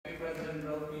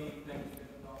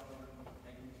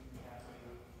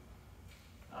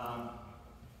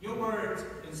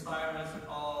inspire us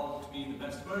all to be the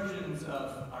best versions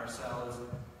of ourselves.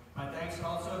 My thanks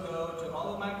also go to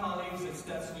all of my colleagues at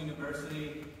Stetson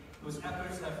University, whose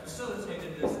efforts have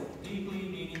facilitated this deeply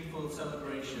meaningful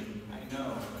celebration, I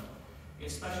know. A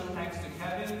special thanks to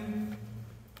Kevin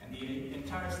and the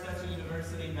entire Stetson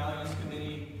University Values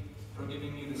Committee for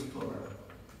giving me this floor.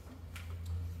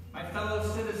 My fellow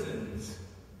citizens,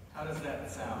 how does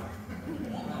that sound?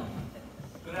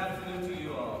 Good afternoon to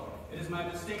you all. It is my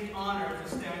distinct honor to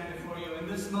stand before you in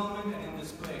this moment and in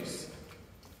this place.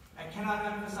 I cannot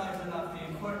emphasize enough the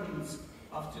importance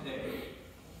of today.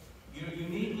 Your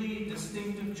uniquely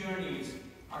distinctive journeys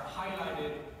are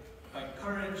highlighted by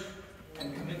courage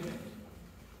and commitment.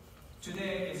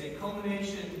 Today is a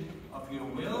culmination of your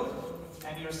will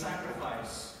and your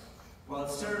sacrifice, while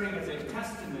serving as a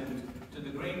testament to the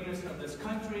greatness of this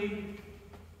country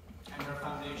and her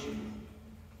foundation.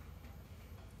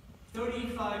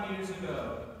 35 years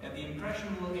ago, at the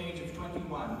impressionable age of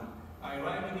 21, I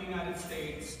arrived in the United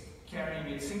States carrying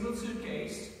a single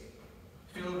suitcase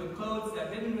filled with clothes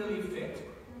that didn't really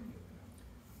fit,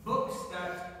 books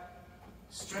that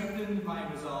strengthened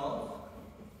my resolve,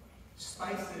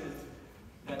 spices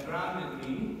that grounded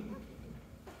me,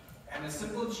 and a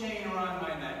simple chain around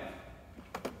my neck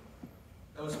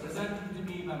that was presented to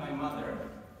me by my mother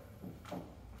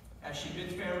as she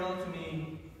bid farewell to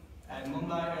me at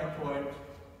Mumbai Airport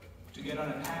to get on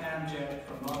a Pan Am jet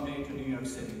from Bombay to New York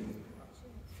City.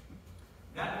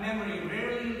 That memory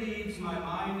rarely leaves my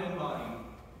mind and body,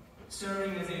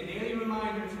 serving as a daily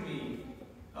reminder to me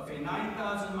of a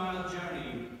 9,000-mile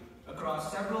journey across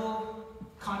several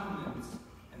continents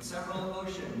and several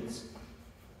oceans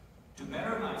to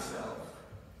better myself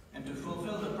and to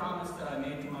fulfill the promise that I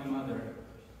made to my mother.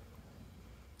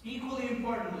 Equally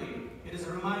importantly, it is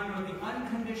a reminder of the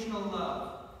unconditional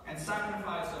love and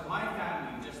sacrifice of my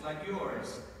family, just like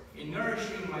yours, in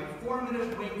nourishing my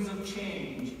formative wings of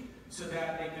change so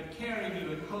that they could carry me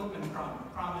with hope and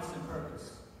promise and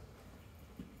purpose.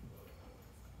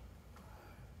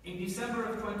 In December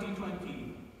of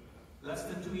 2020, less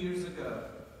than 2 years ago,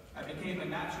 I became a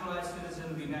naturalized citizen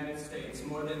of the United States,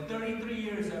 more than 33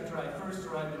 years after I first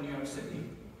arrived in New York City.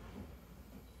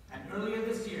 And earlier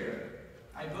this year,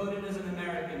 I voted as an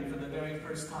American for the very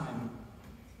first time.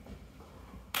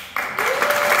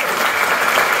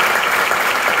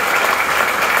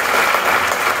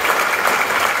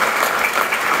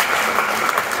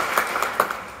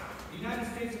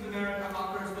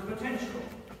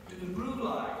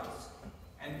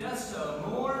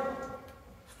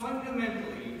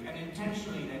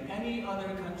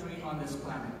 On this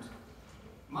planet.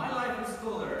 My life is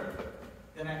fuller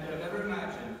than I could have ever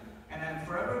imagined, and I'm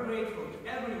forever grateful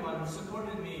to everyone who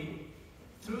supported me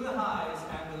through the highs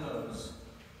and the lows.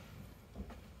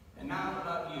 And now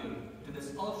about you, to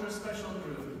this ultra-special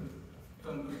group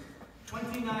from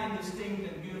 29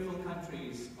 distinct and beautiful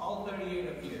countries, all 38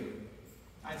 of you,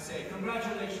 I say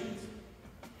congratulations.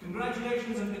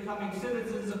 Congratulations on becoming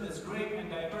citizens of this great and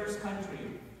diverse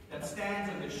country that stands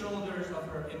on the shoulders of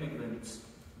her immigrants.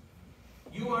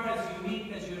 You are as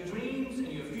unique as your dreams, and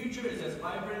your future is as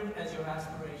vibrant as your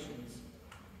aspirations.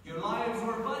 Your lives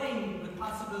were budding with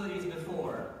possibilities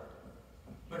before,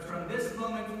 but from this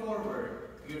moment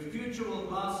forward, your future will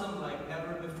blossom like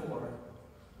never before.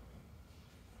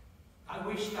 I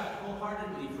wish that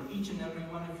wholeheartedly for each and every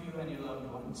one of you and your loved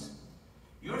ones.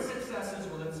 Your successes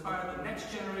will inspire the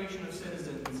next generation of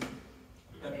citizens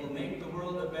that will make the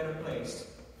world a better place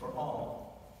for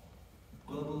all.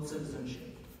 Global citizenship.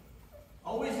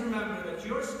 Always remember that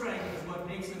your strength is what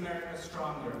makes America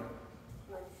stronger.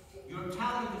 Your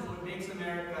talent is what makes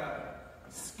America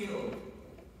skilled.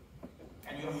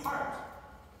 And your heart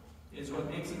is what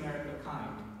makes America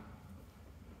kind.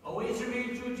 Always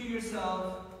remain true to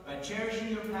yourself by cherishing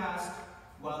your past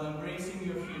while embracing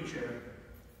your future.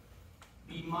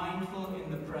 Be mindful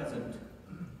in the present.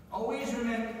 Always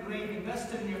remain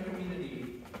invested in your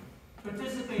community.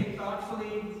 Participate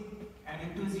thoughtfully and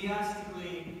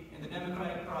enthusiastically in the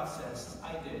democratic process.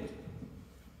 I did.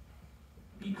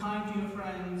 Be kind to your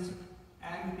friends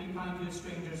and be kind to your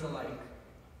strangers alike.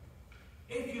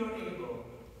 If you're able,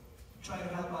 try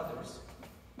to help others.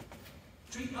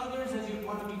 Treat others as you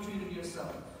want to be treated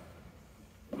yourself.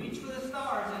 Reach for the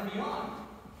stars and beyond.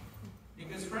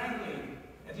 Because frankly,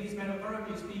 at least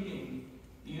metaphorically speaking,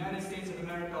 the United States of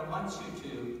America wants you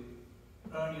to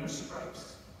earn your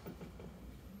stripes.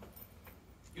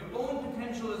 Your own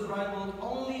potential is rivaled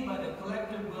only by the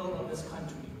collective will of this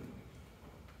country.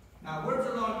 Now, words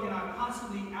alone cannot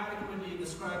possibly adequately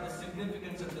describe the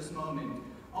significance of this moment.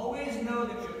 Always know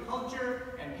that your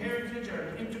culture and heritage are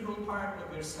an integral part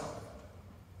of yourself.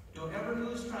 Don't ever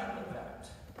lose track of that.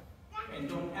 and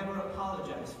don't ever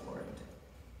apologize for it.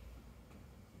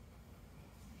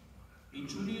 Be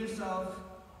true to yourself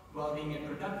while being a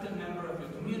productive member of your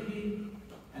community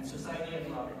and society at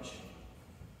large.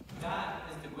 That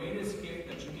is the greatest gift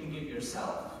that you can give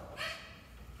yourself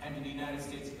and to the United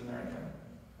States of America.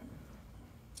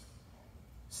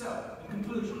 So, in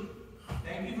conclusion,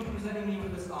 thank you for presenting me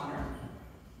with this honor.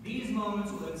 These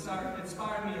moments will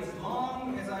inspire me as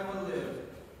long as I will live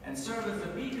and serve as a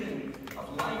beacon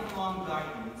of lifelong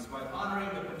guidance while honoring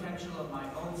the potential of my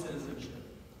own citizenship.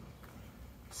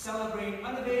 Celebrate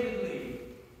unabatedly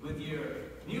with your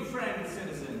new friends,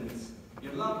 citizens,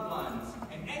 your loved ones,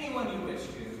 and anyone you wish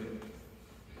to.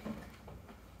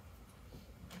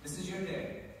 This is your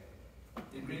day.